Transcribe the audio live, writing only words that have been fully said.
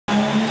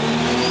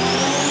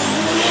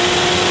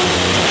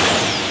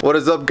What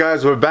is up,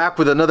 guys? We're back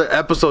with another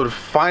episode.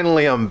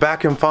 Finally, I'm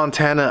back in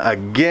Fontana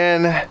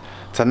again.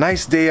 It's a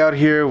nice day out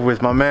here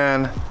with my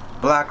man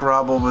Black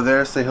Rob over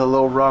there. Say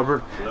hello,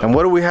 Robert. Hello. And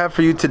what do we have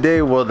for you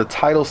today? Well, the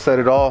title said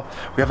it all.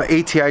 We have an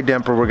ATI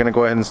Damper we're gonna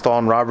go ahead and install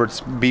on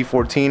Robert's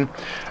B14.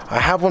 I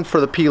have one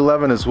for the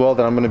P11 as well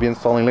that I'm gonna be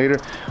installing later,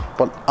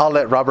 but I'll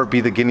let Robert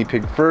be the guinea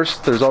pig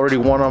first. There's already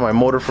one on my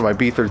motor for my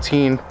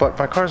B13, but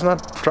my car's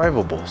not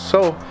drivable.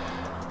 So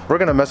we're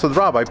gonna mess with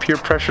Rob. I peer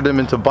pressured him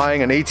into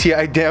buying an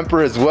ATI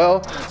Damper as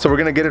well. So we're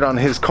gonna get it on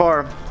his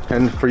car.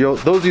 And for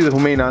those of you who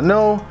may not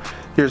know,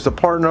 here's the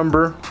part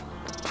number.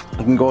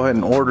 You can go ahead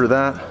and order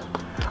that.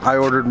 I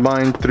ordered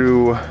mine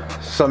through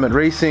Summit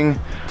Racing.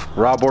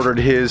 Rob ordered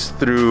his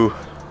through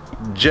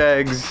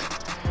Jegs.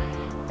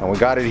 And we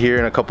got it here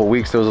in a couple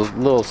weeks. There was a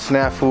little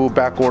snafu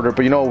back order,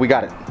 but you know, we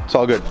got it. It's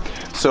all good.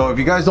 So if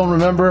you guys don't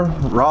remember,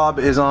 Rob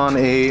is on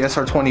a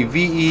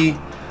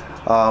SR20VE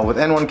with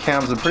N1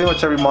 cams and pretty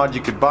much every mod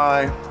you could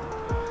buy.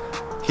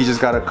 He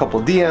just got a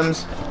couple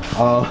DMs.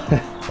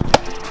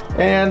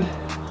 And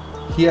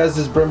he has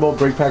this Brembo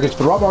brake package,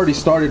 but Rob already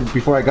started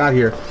before I got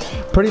here.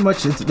 Pretty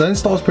much, the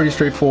install is pretty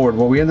straightforward.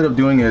 What we ended up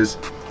doing is,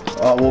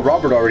 well,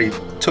 Robert already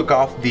took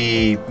off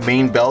the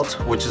main belt,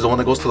 which is the one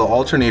that goes to the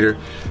alternator,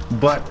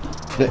 but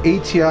the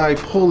ATI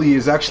pulley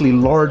is actually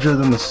larger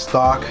than the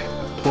stock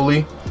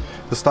pulley,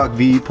 the stock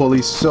VE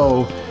pulley.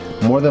 So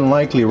more than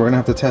likely, we're gonna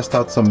have to test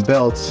out some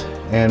belts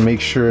and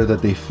make sure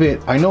that they fit.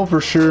 I know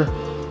for sure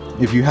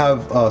if you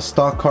have a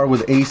stock car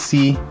with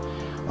AC,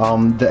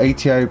 the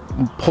ATI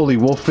pulley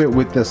will fit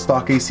with the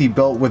stock AC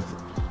belt.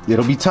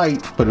 It'll be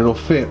tight, but it'll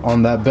fit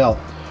on that belt.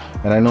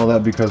 And I know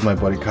that because my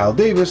buddy Kyle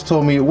Davis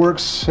told me it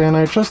works, and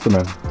I trust the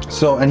man.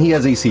 So, and he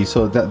has AC,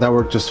 so that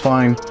worked just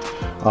fine.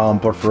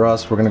 But for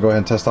us, we're gonna go ahead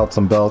and test out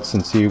some belts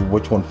and see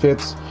which one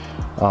fits.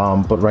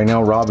 But right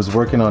now, Rob is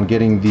working on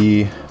getting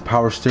the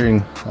power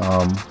steering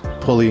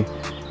pulley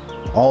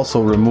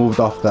also removed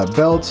off that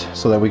belt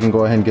so that we can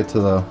go ahead and get to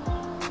the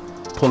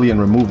pulley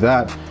and remove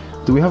that.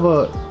 Do we have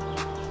a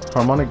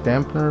harmonic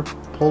dampener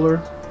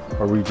puller?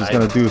 Or are we just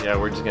gonna do? Yeah,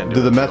 we're just gonna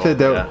do the method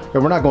that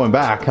we're not going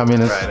back. I mean,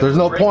 there's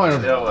no point.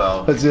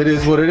 It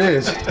is what it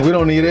is. We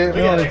don't need it.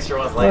 We don't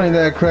need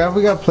that crap.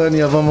 We got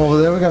plenty of them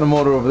over there. We got a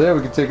motor over there.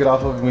 We can take it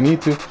off if we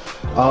need to.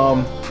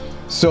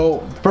 So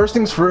first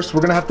things first,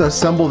 we're gonna have to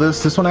assemble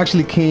this. This one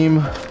actually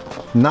came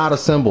not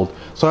assembled.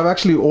 So I've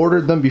actually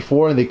ordered them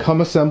before and they come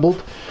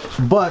assembled,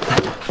 but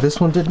this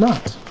one did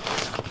not.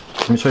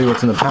 Let me show you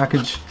what's in the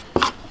package.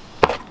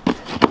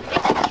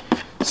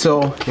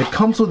 So it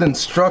comes with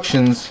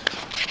instructions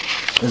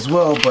as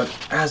well, but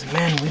as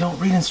men, we don't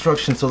read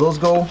instructions, so those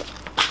go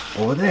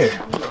over there.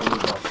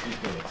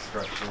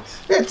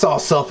 It's all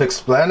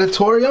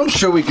self-explanatory. I'm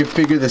sure we can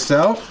figure this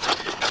out.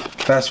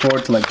 Fast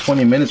forward to like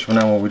 20 minutes from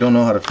now when we don't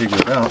know how to figure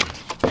it out.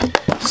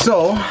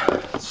 So,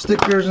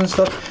 stickers and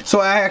stuff.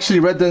 So I actually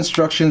read the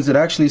instructions. It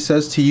actually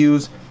says to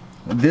use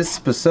this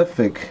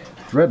specific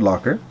thread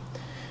locker.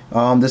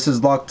 This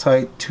is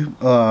Loctite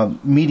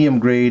medium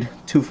grade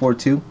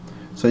 242.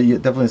 So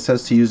it definitely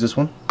says to use this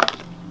one.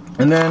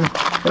 And then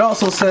it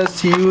also says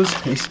to use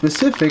a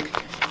specific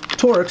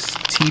Torx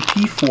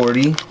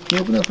TP40. Can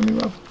you open that for me,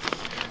 Rob?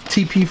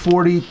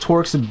 TP40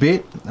 Torx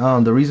bit.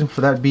 The reason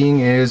for that being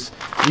is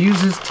it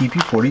uses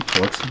TP40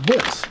 Torx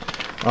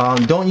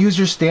bolts. Don't use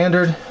your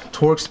standard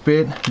Torx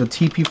bit. The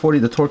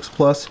TP40, the Torx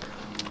Plus,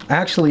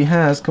 actually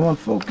has, come on,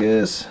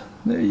 focus.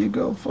 There you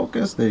go,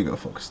 focus. There you go,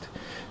 focused.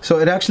 So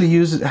it actually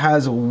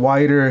has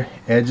wider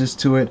edges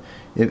to it.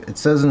 It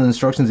says in the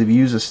instructions if you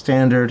use a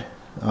standard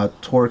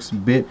Torx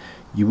bit,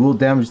 you will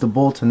damage the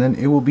bolt and then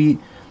it will be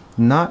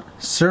not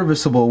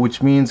serviceable,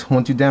 which means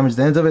once you damage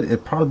the ends of it,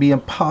 it'd probably be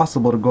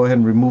impossible to go ahead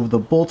and remove the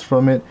bolts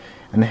from it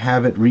and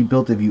have it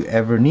rebuilt if you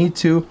ever need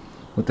to.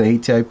 With the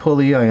ATI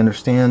pulley, I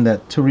understand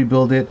that to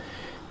rebuild it,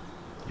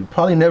 you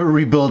probably never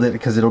rebuild it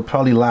because it'll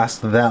probably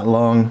last that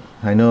long.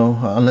 I know,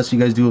 unless you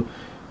guys do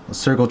a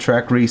circle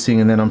track racing,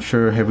 and then I'm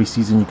sure every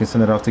season you can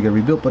send it off to get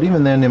rebuilt, but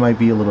even then it might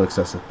be a little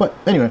excessive. But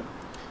anyway,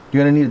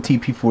 you're gonna need a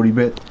TP40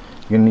 bit.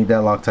 You're gonna need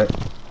that Loctite.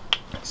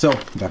 So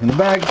back in the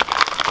bag.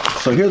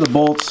 So here are the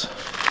bolts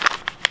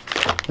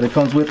that it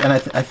comes with, and I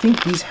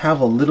think these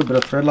have a little bit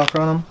of thread locker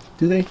on them.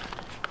 Do they?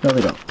 No,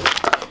 they don't.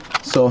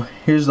 So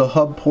here's the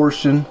hub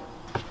portion,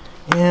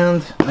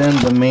 and then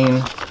the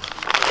main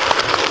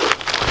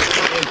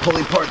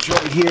pulley parts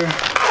right here.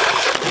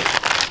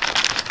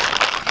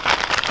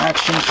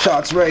 Action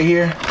shots right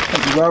here.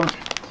 Thank you,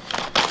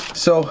 Robert.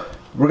 So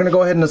we're gonna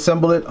go ahead and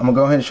assemble it. I'm gonna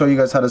go ahead and show you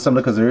guys how to assemble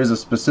it because there is a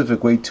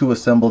specific way to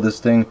assemble this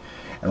thing,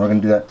 and we're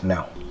gonna do that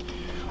now.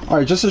 All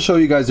right, just to show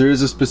you guys, there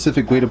is a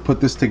specific way to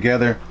put this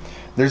together.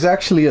 There's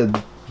actually a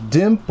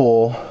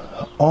dimple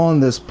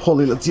on this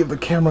pulley. Let's see if the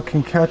camera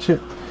can catch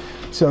it.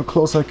 See how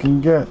close I can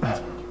get.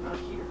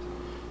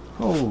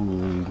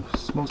 Holy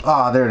smokes.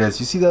 Ah, there it is.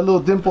 You see that little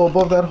dimple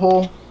above that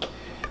hole?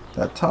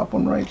 That top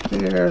one right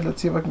there.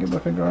 Let's see if I can get my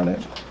finger on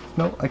it.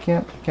 No, I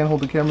can't. I can't hold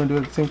the camera and do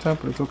it at the same time,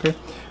 but it's okay.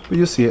 But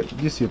you see it.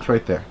 You see it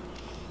right there.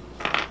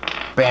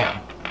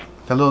 Bam.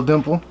 That little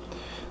dimple.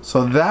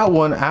 So that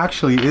one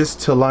actually is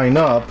to line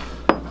up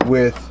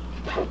with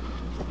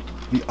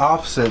the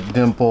offset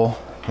dimple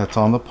that's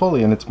on the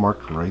pulley, and it's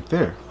marked right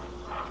there.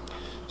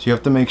 So you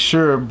have to make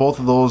sure both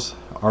of those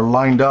are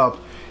lined up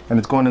and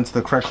it's going into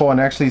the correct hole. And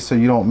actually, so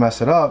you don't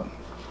mess it up,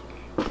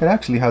 it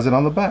actually has it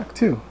on the back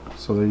too.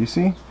 So there you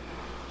see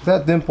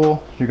that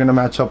dimple, you're gonna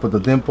match up with the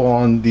dimple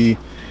on the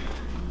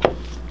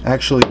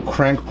actually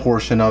crank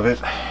portion of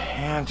it.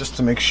 And just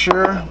to make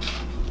sure,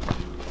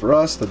 for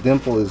us, the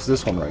dimple is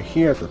this one right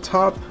here at the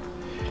top,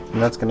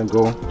 and that's gonna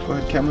go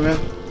ahead, cameraman.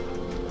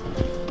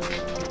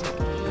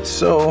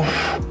 So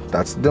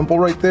that's the dimple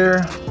right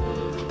there.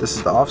 This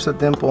is the offset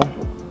dimple.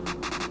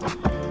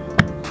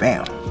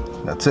 Bam,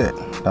 that's it.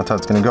 That's how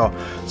it's gonna go.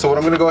 So what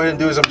I'm gonna go ahead and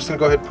do is I'm just gonna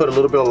go ahead and put a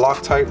little bit of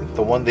Loctite,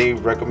 the one they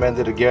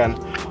recommended again,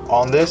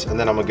 on this, and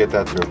then I'm gonna get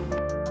that through.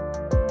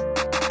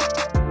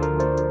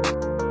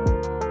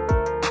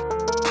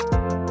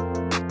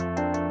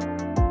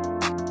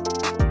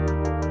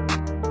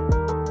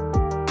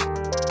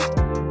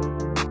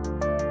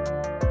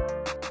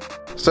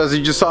 So as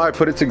you just saw, I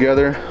put it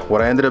together.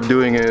 What I ended up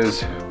doing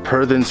is,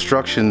 per the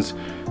instructions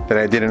that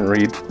I didn't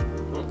read,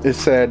 it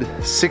said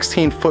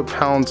 16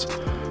 foot-pounds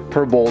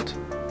per bolt.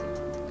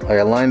 I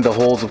aligned the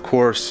holes, of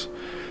course,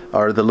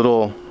 or the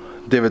little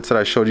divots that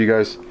I showed you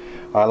guys.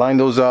 I lined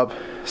those up,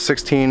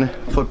 16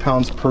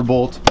 foot-pounds per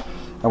bolt.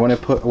 I went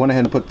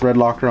ahead and put thread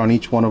locker on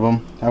each one of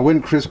them. I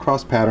went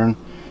crisscross pattern.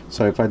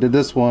 So if I did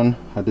this one,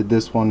 I did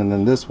this one, and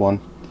then this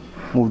one.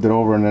 Moved it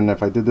over, and then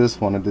if I did this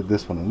one, I did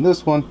this one and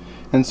this one,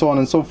 and so on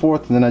and so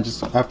forth. And then I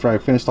just, after I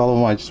finished all of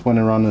them, I just went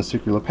around in a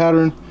circular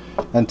pattern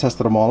and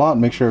tested them all out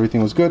and make sure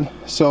everything was good.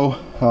 So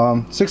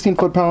 16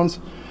 foot-pounds,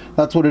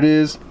 that's what it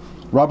is.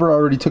 Robert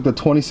already took the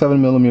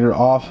 27mm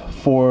off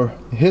for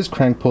his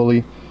crank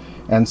pulley,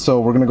 and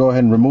so we're gonna go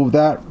ahead and remove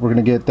that. We're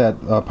gonna get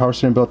that power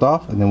steering belt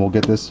off, and then we'll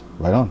get this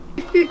right on.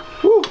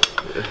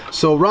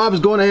 So Rob's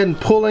going ahead and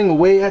pulling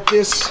away at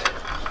this,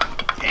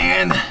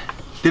 and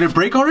did it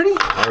break already?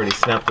 I already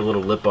snapped the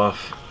little lip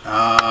off.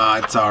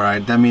 It's all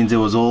right. That means it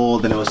was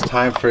old and it was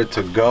time for it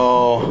to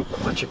go.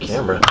 What's your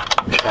camera?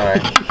 All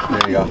right,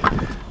 there you go.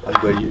 That's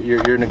good.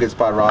 You're in a good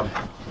spot, Rob.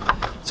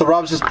 So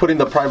Rob's just putting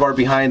the pry bar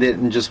behind it,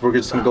 and we're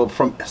just gonna go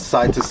from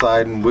side to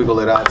side and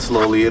wiggle it out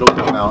slowly. It'll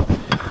come out.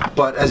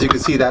 But as you can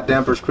see, that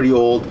damper's pretty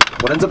old.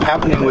 What ends up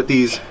happening with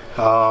these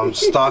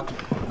stock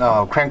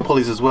crank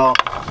pulleys as well,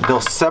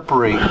 they'll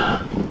separate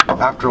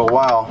after a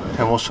while,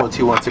 and we'll show it to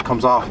you once it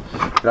comes off.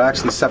 It'll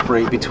actually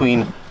separate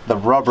between the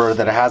rubber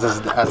that it has as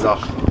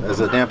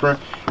a damper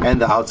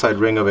and the outside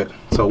ring of it.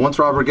 So once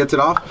Robert gets it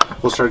off,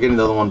 we'll start getting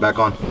the other one back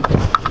on.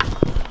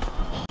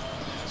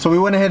 So we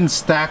went ahead and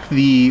stacked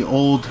the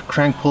old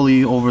crank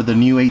pulley over the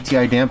new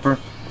ATI damper.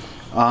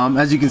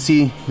 As you can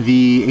see,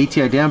 the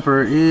ATI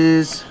damper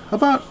is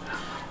about,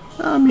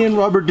 me and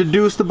Robert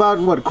deduced about,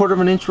 what, a quarter of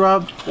an inch,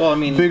 Rob? Well, I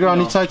mean, bigger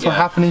on each side, so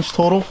half an inch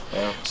total.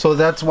 Yeah. So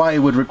that's why it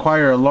would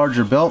require a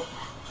larger belt.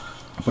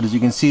 But as you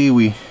can see,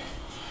 we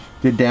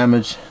did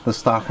damage the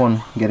stock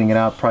one, getting it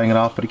out, prying it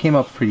off, but it came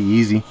up pretty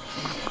easy.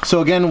 So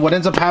again, what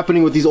ends up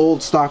happening with these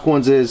old stock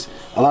ones is,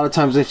 a lot of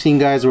times I've seen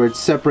guys where it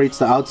separates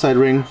the outside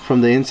ring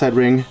from the inside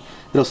ring.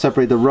 It'll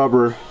separate the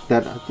rubber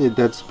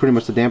that's pretty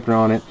much the dampener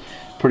on it,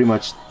 pretty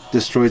much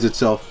destroys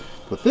itself.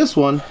 But this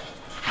one,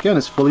 again,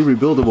 is fully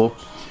rebuildable.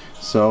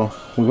 So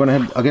we went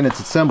ahead, again, it's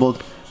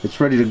assembled, it's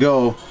ready to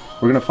go.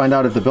 We're gonna find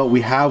out if the belt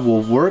we have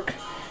will work,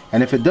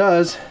 and if it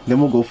does, then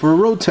we'll go for a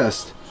road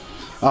test.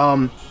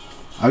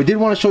 I did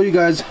want to show you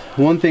guys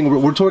one thing.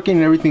 We're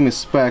torquing everything to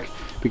spec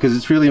because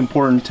it's really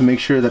important to make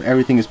sure that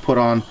everything is put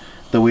on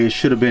the way it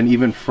should have been,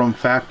 even from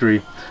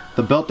factory.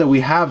 The belt that we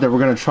have that we're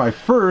going to try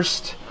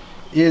first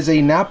is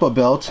a Napa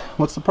belt.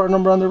 What's the part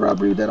number on there, Rob?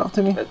 Read that off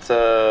to me. It's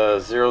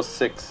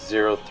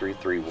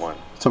 060331.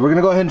 So we're going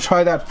to go ahead and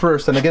try that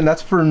first. And again,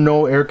 that's for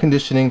no air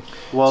conditioning.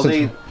 Well,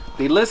 they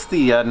list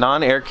the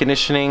non-air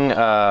conditioning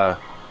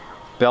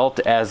belt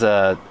as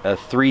a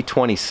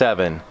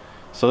 327.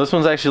 So this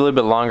one's actually a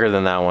little bit longer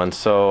than that one.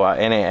 So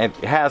and it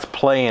has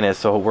play in it,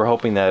 so we're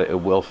hoping that it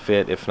will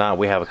fit. If not,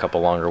 we have a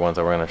couple longer ones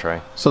that we're gonna try.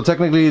 So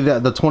technically,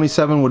 the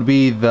 27 would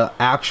be the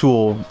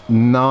actual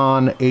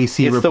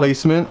non-AC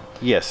replacement.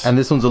 Yes. And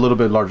this one's a little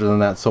bit larger than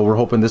that. So we're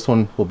hoping this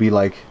one will be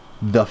like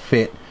the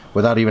fit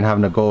without even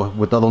having to go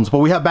with the other ones. But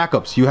we have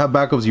backups. You have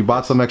backups. You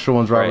bought some extra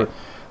ones, Robert. Right.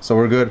 So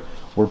we're good.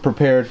 We're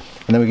prepared,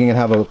 and then we can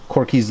have a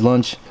Corky's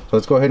lunch. So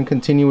let's go ahead and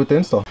continue with the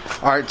install.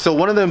 All right, so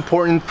one of the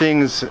important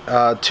things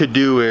to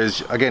do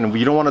is, again,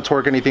 you don't want to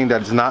torque anything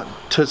that's not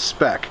to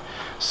spec.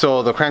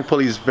 So the crank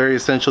pulley is very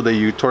essential that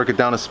you torque it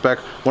down to spec.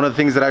 One of the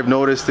things that I've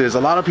noticed is a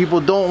lot of people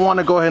don't want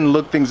to go ahead and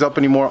look things up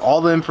anymore. All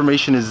the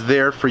information is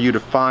there for you to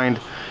find.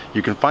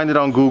 You can find it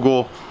on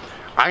Google.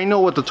 I know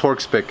what the torque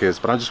spec is,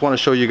 but I just want to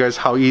show you guys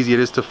how easy it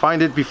is to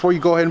find it before you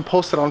go ahead and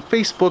post it on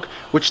Facebook,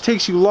 which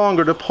takes you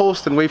longer to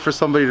post and wait for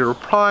somebody to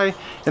reply.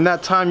 In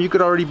that time, you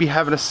could already be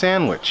having a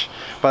sandwich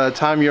by the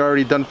time you're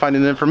already done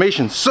finding the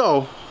information.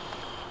 So,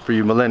 for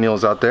you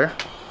millennials out there,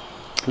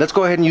 let's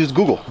go ahead and use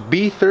Google.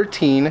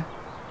 B14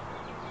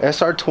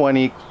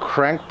 SR20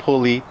 crank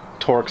pulley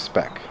torque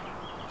spec.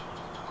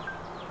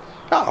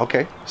 Ah,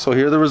 okay. So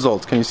here are the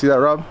results. Can you see that,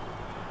 Rob?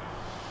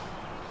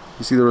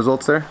 You see the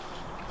results there?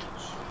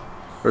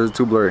 Or is it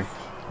too blurry?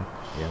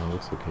 Yeah, it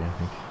looks okay, I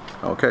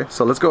think. Okay,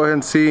 so let's go ahead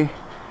and see.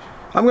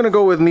 I'm gonna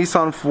go with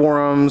Nissan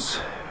forums.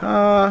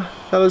 That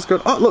looks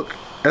good. Oh, look,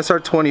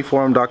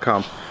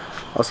 SR20forum.com.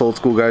 Us old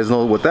school guys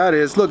know what that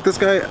is. Look, this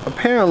guy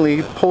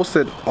apparently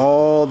posted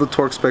all the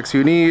torque specs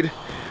you need.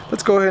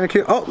 Let's go ahead and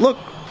kick. Oh, look,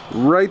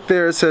 right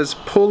there it says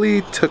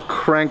pulley to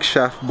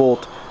crankshaft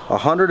bolt,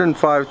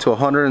 105 to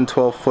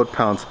 112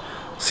 foot-pounds.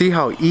 See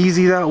how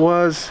easy that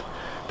was?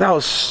 That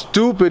was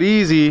stupid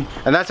easy,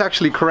 and that's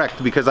actually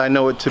correct because I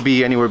know it to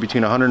be anywhere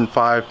between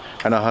 105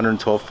 and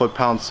 112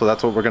 foot-pounds, so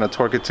that's what we're gonna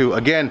torque it to.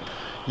 Again,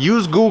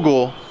 use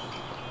Google,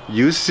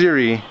 use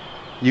Siri,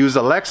 use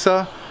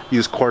Alexa,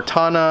 use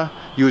Cortana,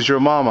 use your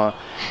mama.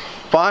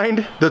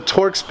 Find the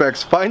torque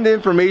specs, find the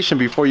information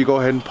before you go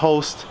ahead and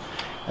post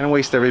and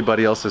waste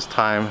everybody else's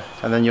time,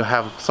 and then you'll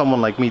have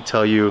someone like me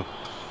tell you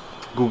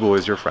Google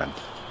is your friend.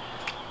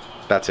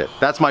 That's it.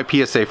 That's my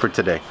PSA for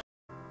today.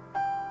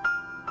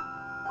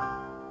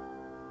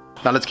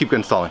 Now let's keep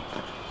installing.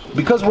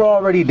 Because we're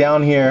already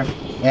down here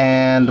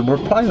and we're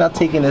probably not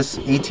taking this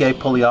ATI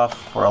pulley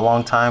off for a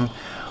long time,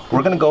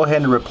 we're gonna go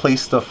ahead and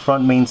replace the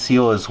front main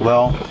seal as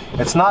well.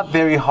 It's not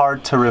very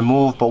hard to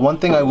remove, but one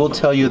thing I will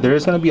tell you, there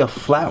is gonna be a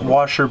flat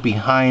washer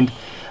behind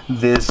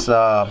this,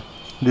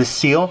 this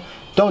seal.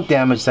 Don't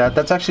damage that.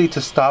 That's actually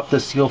to stop the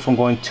seal from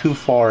going too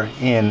far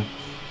in.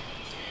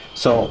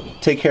 So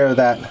take care of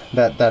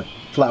that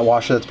flat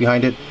washer that's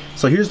behind it.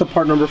 So here's the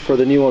part number for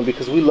the new one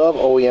because we love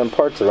OEM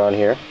parts around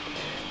here.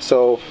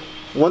 So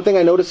one thing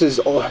I noticed is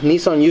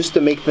Nissan used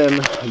to make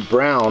them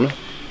brown.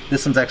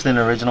 This one's actually an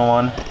original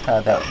one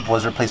that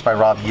was replaced by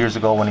Rob years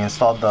ago when he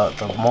installed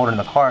the motor in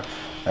the car.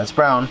 That's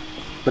brown,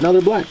 but now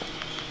they're black.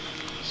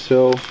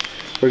 So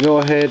we're gonna go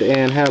ahead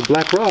and have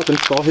Black Rob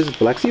install his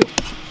black seal.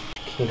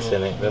 Kinks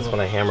in it. That's when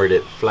I hammered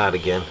it flat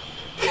again.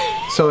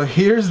 So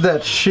here's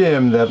that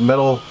shim, that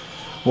metal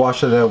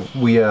washer that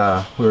we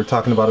were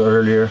talking about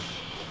earlier.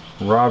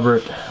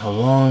 Robert, a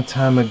long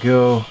time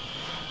ago,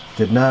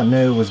 did not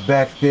know it was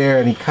back there,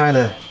 and he kind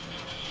of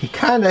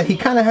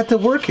had to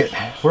work it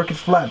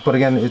flat. But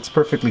again, it's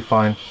perfectly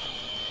fine.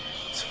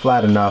 It's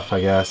flat enough,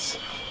 I guess.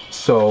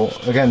 So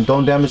again,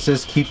 don't damage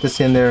this. Keep this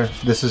in there.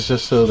 This is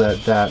just so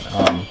that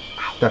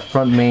that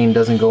front main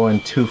doesn't go in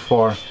too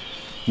far.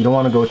 You don't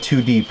want to go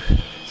too deep.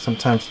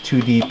 Sometimes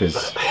too deep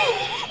is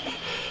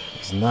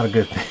not a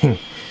good thing.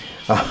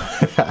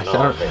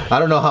 I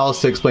don't know how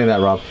else to explain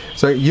that, Rob.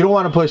 So you don't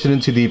want to push it in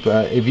too deep.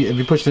 If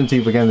you push it in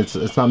deep, again,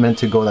 it's not meant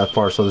to go that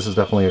far. So this is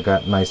definitely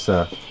a nice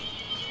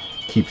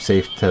keep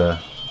safe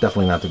to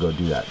definitely not to go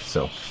do that.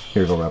 So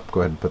here you go, Rob. Go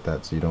ahead and put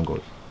that so you don't go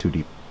too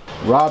deep.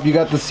 Rob, you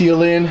got the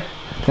seal in.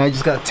 Now you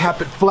just gotta tap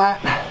it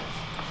flat.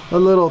 A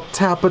little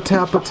tappa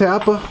tappa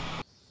tappa.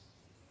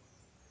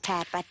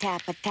 Tappa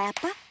tappa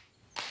tappa.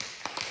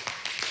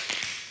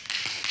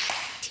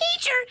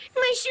 Teacher,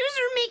 my shoes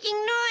are making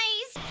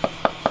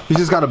noise. He's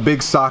just got a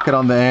big socket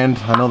on the end.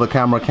 I know the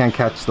camera can't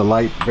catch the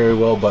light very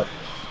well, but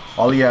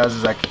all he has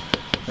is like,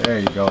 there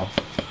you go.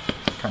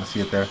 Kind of see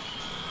it there.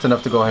 It's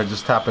enough to go ahead and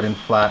just tap it in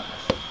flat.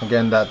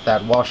 Again,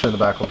 that washer in the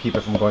back will keep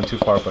it from going too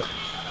far, but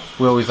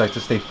we always like to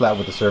stay flat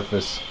with the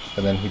surface,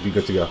 and then he'd be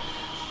good to go.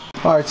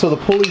 All right, so the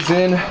pulley's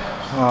in.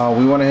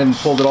 We went ahead and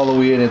pulled it all the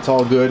way in. It's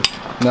all good.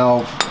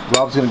 Now,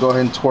 Rob's gonna go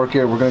ahead and torque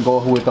it. We're gonna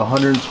go with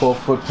 112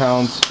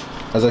 foot-pounds.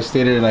 As I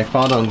stated, and I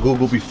found on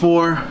Google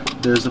before,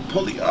 there's a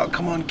pulley. Oh,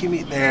 come on, give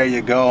me, there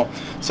you go.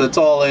 So it's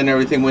all in,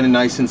 everything went in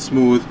nice and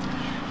smooth.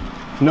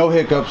 No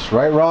hiccups,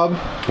 right, Rob?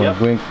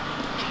 Yep. Wink.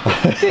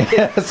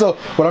 So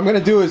what I'm gonna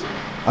do is,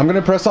 I'm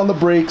gonna press on the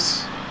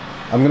brakes.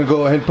 I'm gonna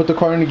go ahead and put the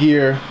car in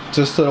gear,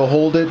 just so it'll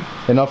hold it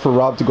enough for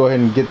Rob to go ahead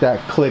and get that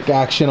click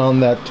action on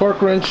that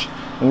torque wrench,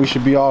 and we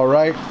should be all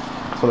right.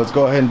 So let's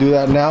go ahead and do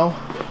that now,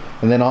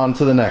 and then on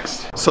to the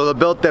next. So the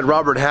belt that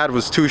Robert had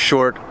was too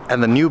short,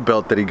 and the new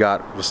belt that he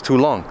got was too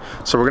long.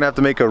 So we're gonna have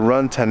to make a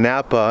run to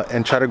Napa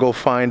and try to go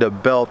find a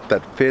belt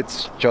that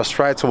fits just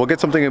right. So we'll get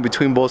something in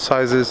between both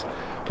sizes.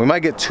 We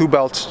might get two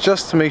belts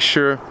just to make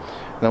sure,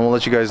 and then we'll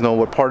let you guys know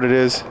what part it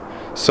is.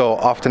 So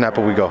off to Napa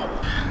we go.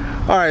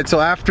 All right, so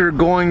after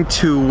going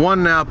to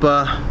one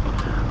Napa,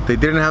 they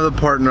didn't have the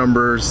part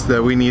numbers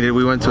that we needed.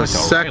 We went to a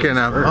second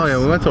Napa. Oh yeah,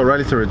 we went to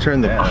O'Reilly's to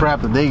return the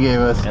crap that they gave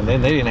us. And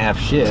then they didn't have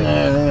shit.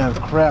 Yeah, they didn't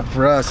have crap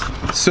for us.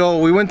 So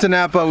we went to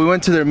Napa. We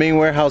went to their main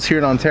warehouse here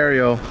in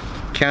Ontario,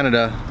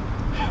 Canada.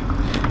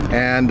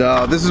 And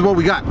this is what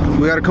we got.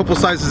 We got a couple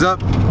sizes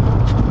up.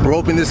 We're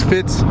hoping this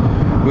fits.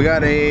 We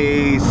got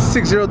a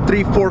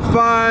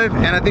 60345,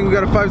 and I think we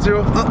got a 50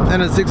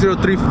 and a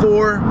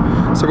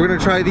 6034. So we're gonna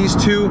try these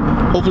two.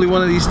 Hopefully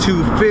one of these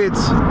two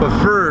fits. But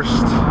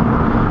first,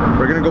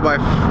 we're gonna go buy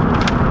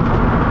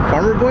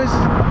Farmer Boys.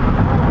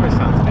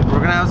 We're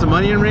gonna have some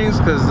onion rings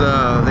because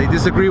they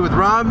disagree with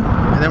Rob,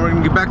 and then we're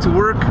gonna get back to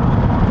work.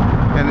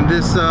 And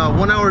this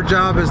 1 hour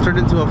job has turned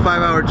into a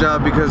 5 hour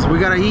job because we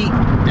gotta eat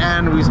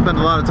and we spend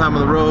a lot of time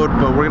on the road,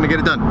 but we're gonna get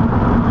it done.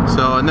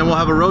 So, and then we'll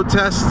have a road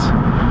test,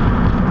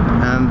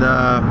 and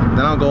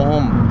then I'll go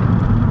home.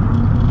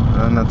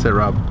 And that's it,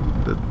 Rob.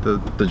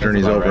 The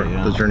journey's over. Right,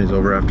 yeah. The journey's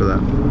over after that.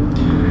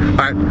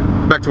 All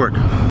right, back to work.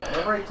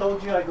 Remember I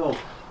told you, I go,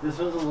 this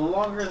was a little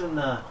longer than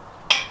the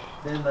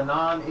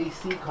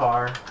non-AC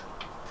car,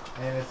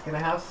 and it's gonna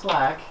have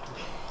slack.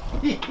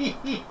 Damn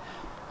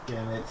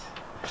it.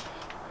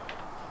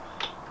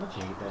 Don't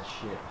you hate that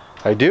shit?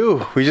 I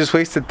do. We just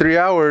wasted 3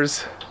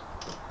 hours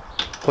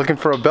looking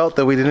for a belt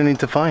that we didn't need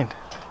to find.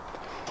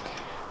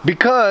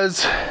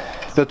 Because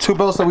the 2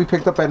 belts that we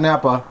picked up at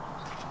Napa,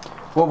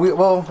 what we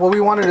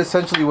wanted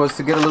essentially was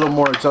to get a little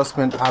more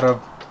adjustment out of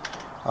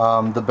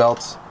the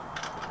belts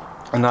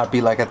and not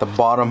be like at the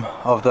bottom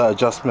of the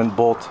adjustment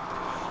bolt.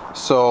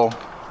 So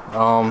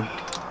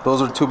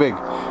those are too big.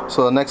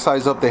 So the next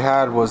size up they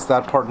had was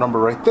that part number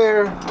right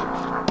there,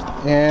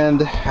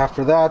 and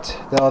after that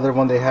the other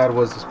one they had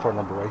was this part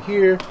number right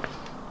here.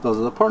 Those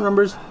are the part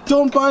numbers.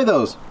 Don't buy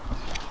those.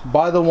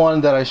 Buy the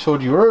one that I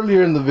showed you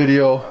earlier in the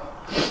video,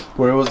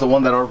 where it was the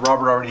one that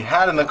Robert already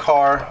had in the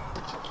car.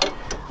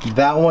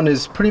 That one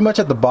is pretty much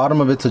at the bottom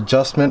of its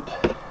adjustment.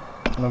 I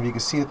don't know if you can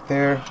see it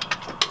there,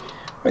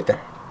 right there,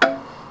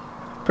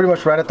 pretty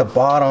much right at the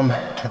bottom.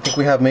 I think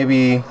we have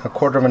maybe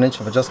 1/4 of an inch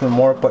of adjustment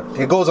more, but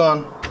it goes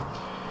on,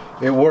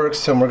 it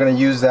works, and we're gonna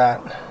use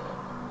that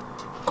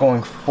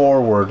going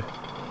forward.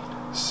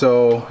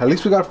 So at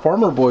least we got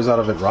farmer boys out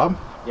of it, Rob.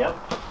 Yep.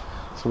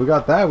 So we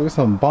got that. We got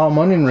some bomb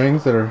onion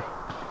rings that are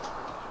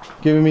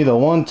giving me the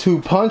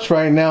 1-2 punch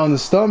right now in the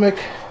stomach,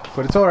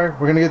 but it's all right.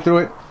 We're gonna get through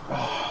it.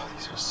 Oh,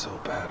 these are so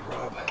bad,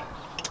 Rob.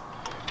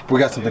 We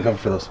got something coming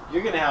for those.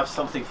 You're gonna have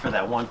something for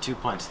that 1-2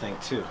 punch thing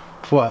too.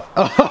 What?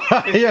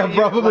 Yeah,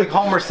 probably. Like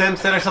Homer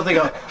Simpson or something.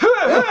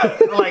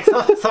 Like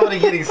somebody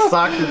getting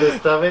socked in the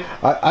stomach.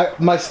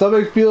 My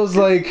stomach feels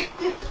like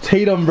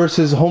Tatum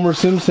versus Homer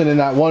Simpson in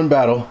that one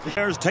battle.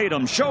 There's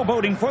Tatum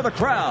showboating for the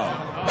crowd.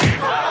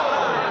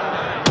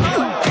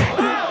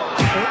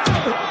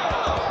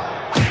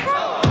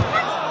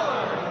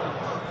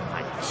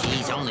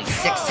 Jeez, only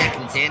 6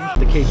 seconds in.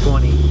 The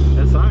K20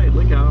 SI,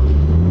 look out.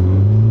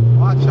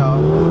 Watch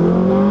out.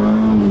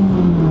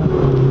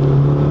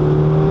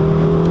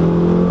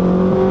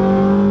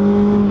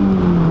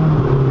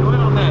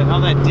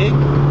 On that dig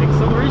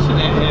acceleration,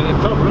 and it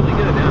felt really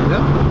good.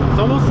 Yeah. It's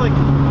almost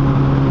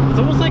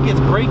like it's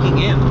breaking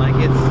in. Like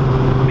it's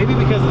maybe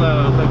because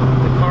the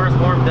car is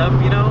warmed up,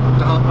 you know.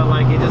 But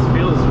like it just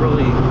feels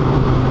really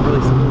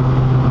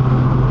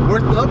smooth.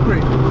 Worth the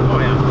upgrade. Oh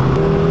yeah.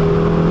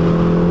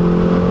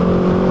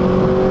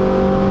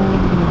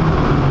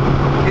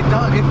 It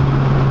does.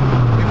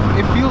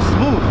 It feels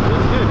smooth.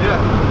 It's good.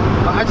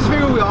 Yeah. I just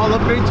figured we all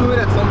upgrade to it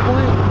at some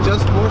point,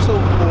 just more so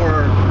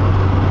for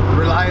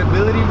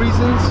reliability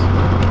reasons.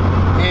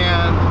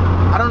 And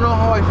I don't know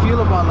how I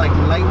feel about like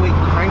lightweight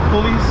crank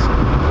pulleys.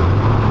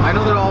 I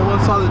know they're all one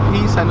solid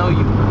piece. I know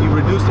you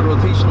reduce the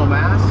rotational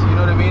mass, you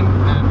know what I mean?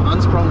 And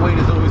unsprung weight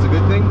is always a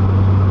good thing.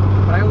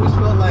 But I always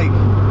felt like,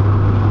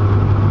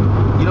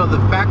 you know, the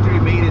factory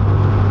made it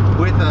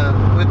with a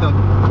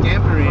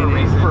damper in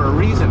it for a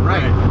reason,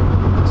 right?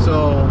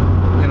 So,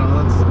 you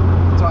know, that's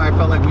why I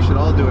felt like we should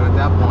all do it at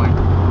that point.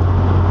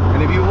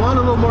 And if you want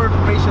a little more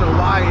information on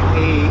why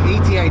a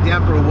ATI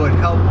damper would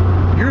help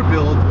your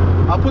build,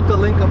 I'll put the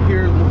link up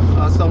here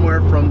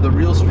somewhere from the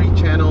Real Street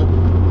channel.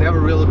 They have a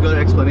real good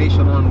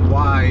explanation on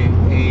why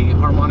a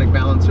harmonic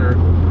balancer,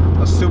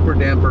 a super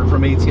damper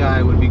from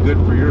ATI, would be good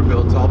for your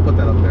build, so I'll put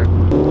that up there.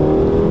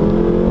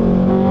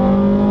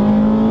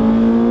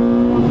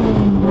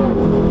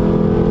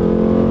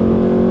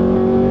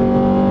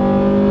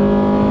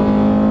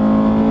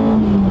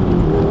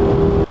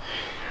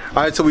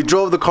 Alright, so we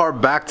drove the car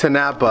back to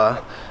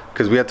Napa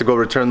because we had to go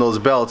return those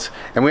belts,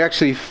 and we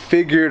actually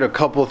figured a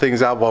couple of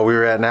things out while we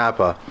were at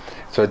Napa.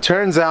 So it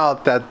turns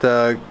out that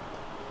the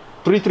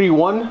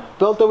 331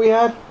 belt that we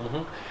had,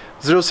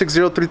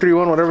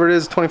 060331, whatever it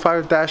is,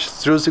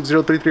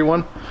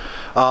 25-060331,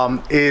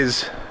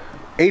 is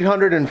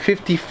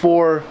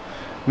 854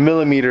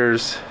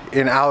 millimeters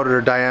in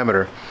outer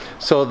diameter.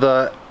 So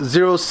the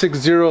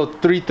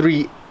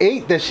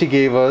 060338 that she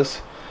gave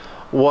us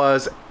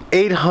was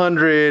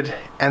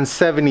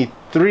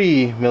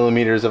 873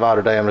 millimeters of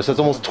outer diameter, so it's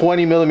almost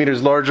 20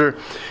 millimeters larger,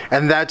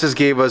 and that just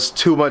gave us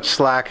too much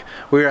slack.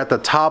 We were at the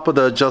top of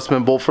the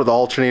adjustment bolt for the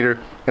alternator,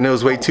 and it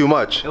was way too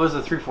much. It was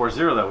the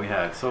 340 that we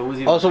had, so it was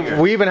even also bigger.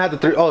 we even had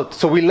the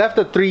so we left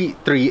the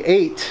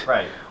 338,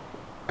 right,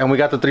 and we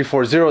got the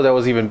 340 that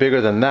was even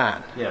bigger than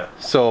that. Yeah.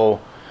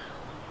 So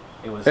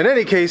it was, in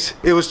any case,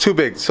 it was too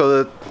big.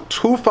 So the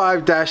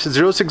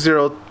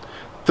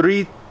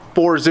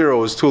 25-060340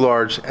 was too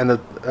large, and the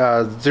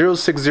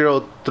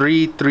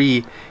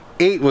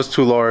 060338 was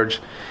too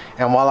large.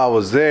 And while I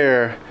was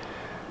there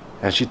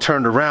and she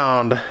turned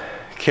around,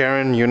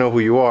 Karen, you know who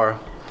you are,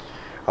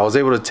 I was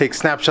able to take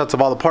snapshots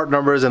of all the part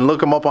numbers and look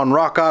them up on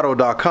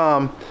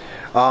rockauto.com,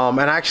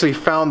 and I actually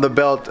found the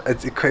belt.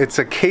 It's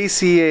a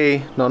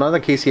KCA, no, not a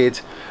KCA,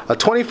 it's a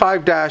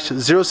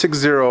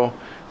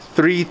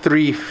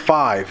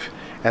 25-060335,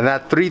 and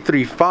that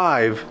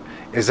 335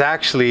 is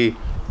actually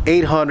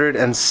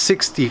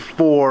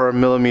 864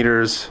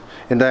 millimeters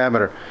in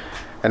diameter.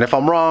 And if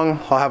I'm wrong,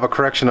 I'll have a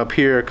correction up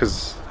here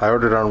because I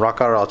ordered it on Rock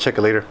Auto. I'll check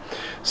it later.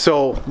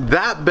 So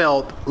that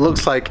belt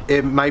looks like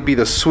it might be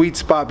the sweet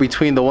spot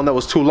between the one that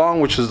was too long,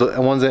 which is the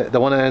one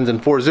that ends in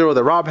 4.0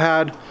 that Rob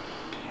had,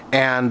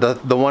 and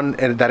the one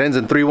that ends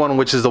in 3.1,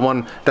 which is the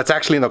one that's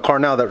actually in the car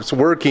now that's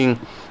working.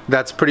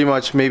 That's pretty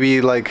much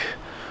maybe like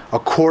a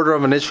quarter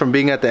of an inch from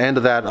being at the end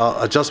of that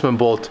adjustment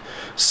bolt.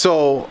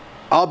 So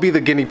I'll be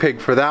the guinea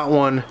pig for that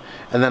one,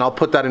 and then I'll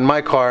put that in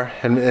my car,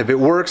 and if it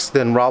works,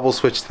 then Rob will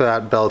switch to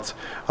that belt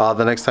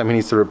the next time he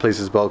needs to replace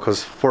his belt,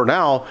 because for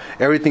now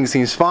everything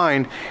seems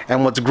fine.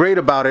 And what's great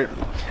about it,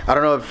 I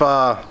don't know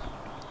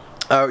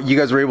if you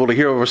guys were able to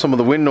hear over some of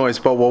the wind noise,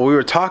 but while we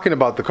were talking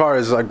about the car,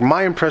 is like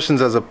my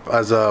impressions as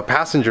a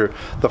passenger.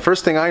 The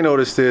first thing I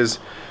noticed is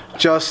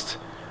just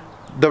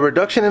the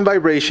reduction in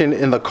vibration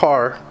in the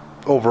car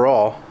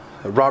overall.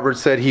 Robert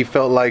said he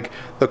felt like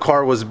the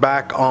car was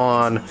back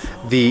on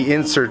the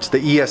inserts, the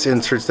ES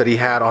inserts that he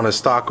had on his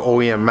stock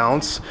OEM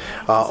mounts.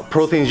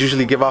 Protheans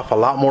usually give off a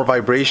lot more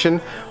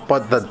vibration,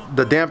 but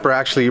the damper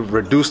actually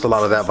reduced a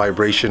lot of that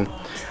vibration.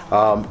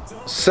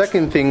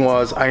 Second thing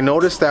was, I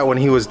noticed that when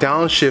he was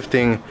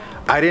downshifting,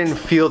 I didn't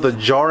feel the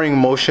jarring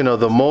motion of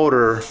the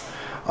motor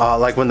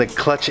like when the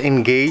clutch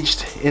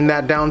engaged in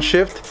that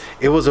downshift.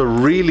 It was a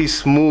really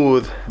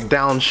smooth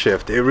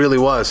downshift. It really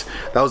was.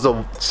 That was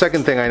the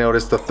second thing I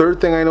noticed. The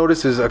third thing I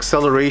noticed is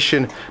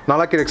acceleration. Not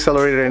like it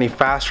accelerated any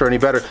faster or any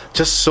better,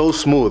 just so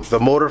smooth. The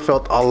motor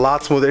felt a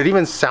lot smoother. It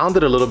even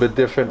sounded a little bit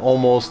different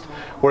almost,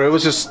 where it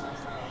was just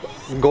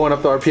going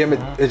up the RPM.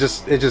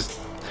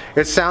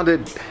 It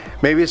sounded,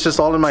 maybe it's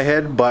just all in my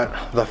head,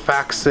 but the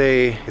facts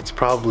say it's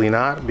probably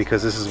not,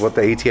 because this is what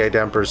the ATI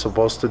Damper is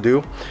supposed to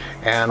do.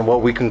 And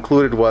what we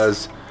concluded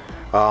was,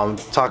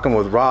 talking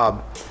with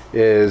Rob,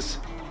 is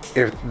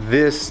if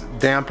this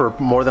damper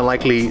more than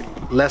likely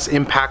less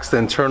impacts the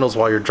internals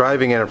while you're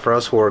driving it, and for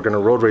us who are going to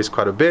road race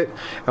quite a bit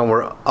and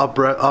we're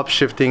up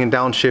shifting and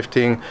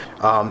downshifting,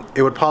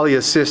 it would probably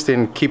assist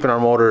in keeping our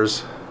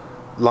motors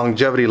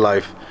longevity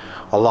life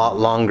a lot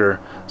longer.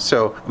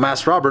 So I'm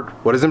asked Robert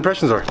what his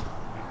impressions are.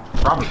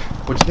 Robert,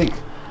 what do you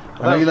think?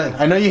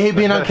 I know you hate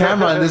being on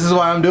camera, and this is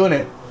why I'm doing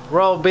it.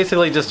 Well,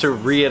 basically just to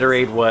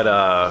reiterate what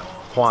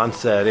Juan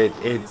said,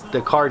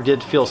 the car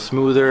did feel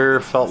smoother,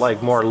 felt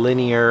like more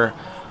linear.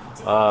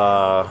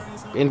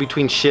 In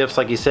between shifts,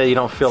 like you said, you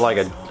don't feel like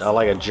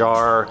a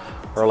jar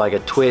or like a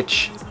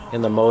twitch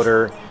in the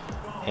motor.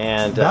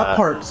 And that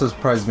part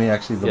surprised me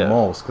actually the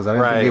most, because I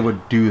didn't think it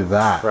would do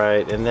that.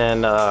 Right, and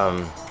then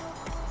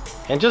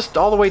and just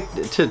all the way to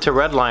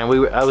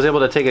redline, I was able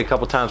to take it a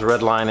couple times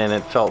redline, and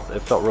it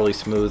felt really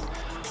smooth.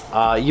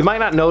 You might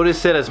not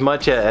notice it as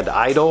much at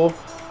idle.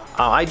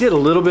 I did a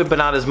little bit, but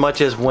not as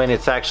much as when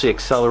it's actually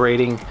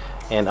accelerating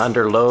and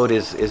under load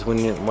is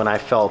when I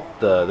felt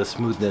the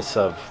smoothness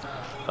of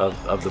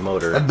the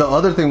motor. And the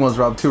other thing was,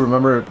 Rob, too,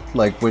 remember,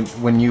 like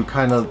when you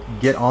kind of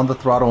get on the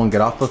throttle and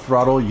get off the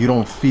throttle, you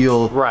don't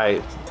feel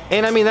right.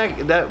 And I mean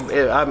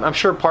I'm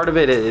sure part of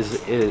it is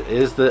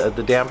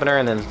the dampener,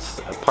 and then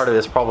part of it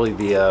is probably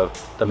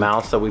the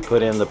mounts that we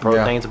put in the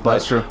protheans. Yeah,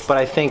 that's true. But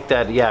I think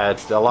that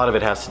a lot of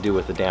it has to do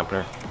with the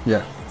dampener.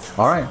 Yeah.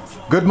 All right.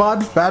 Good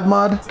mod, bad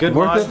mod, good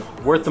worth mod,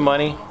 it? worth the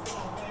money.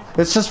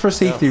 It's just for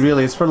safety,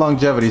 really. It's for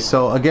longevity.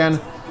 So again,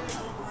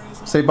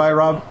 say bye,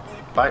 Rob.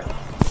 Bye.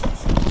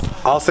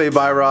 I'll say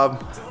bye,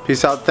 Rob.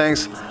 Peace out.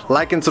 Thanks.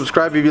 Like and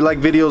subscribe if you like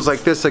videos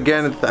like this.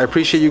 Again, I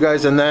appreciate you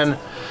guys. And then,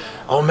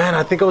 oh man,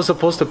 I think I was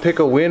supposed to pick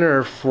a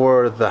winner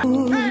for the...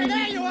 Hey,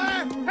 there you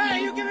are!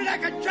 Hey, you give me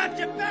like a drop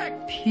your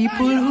back!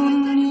 People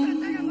who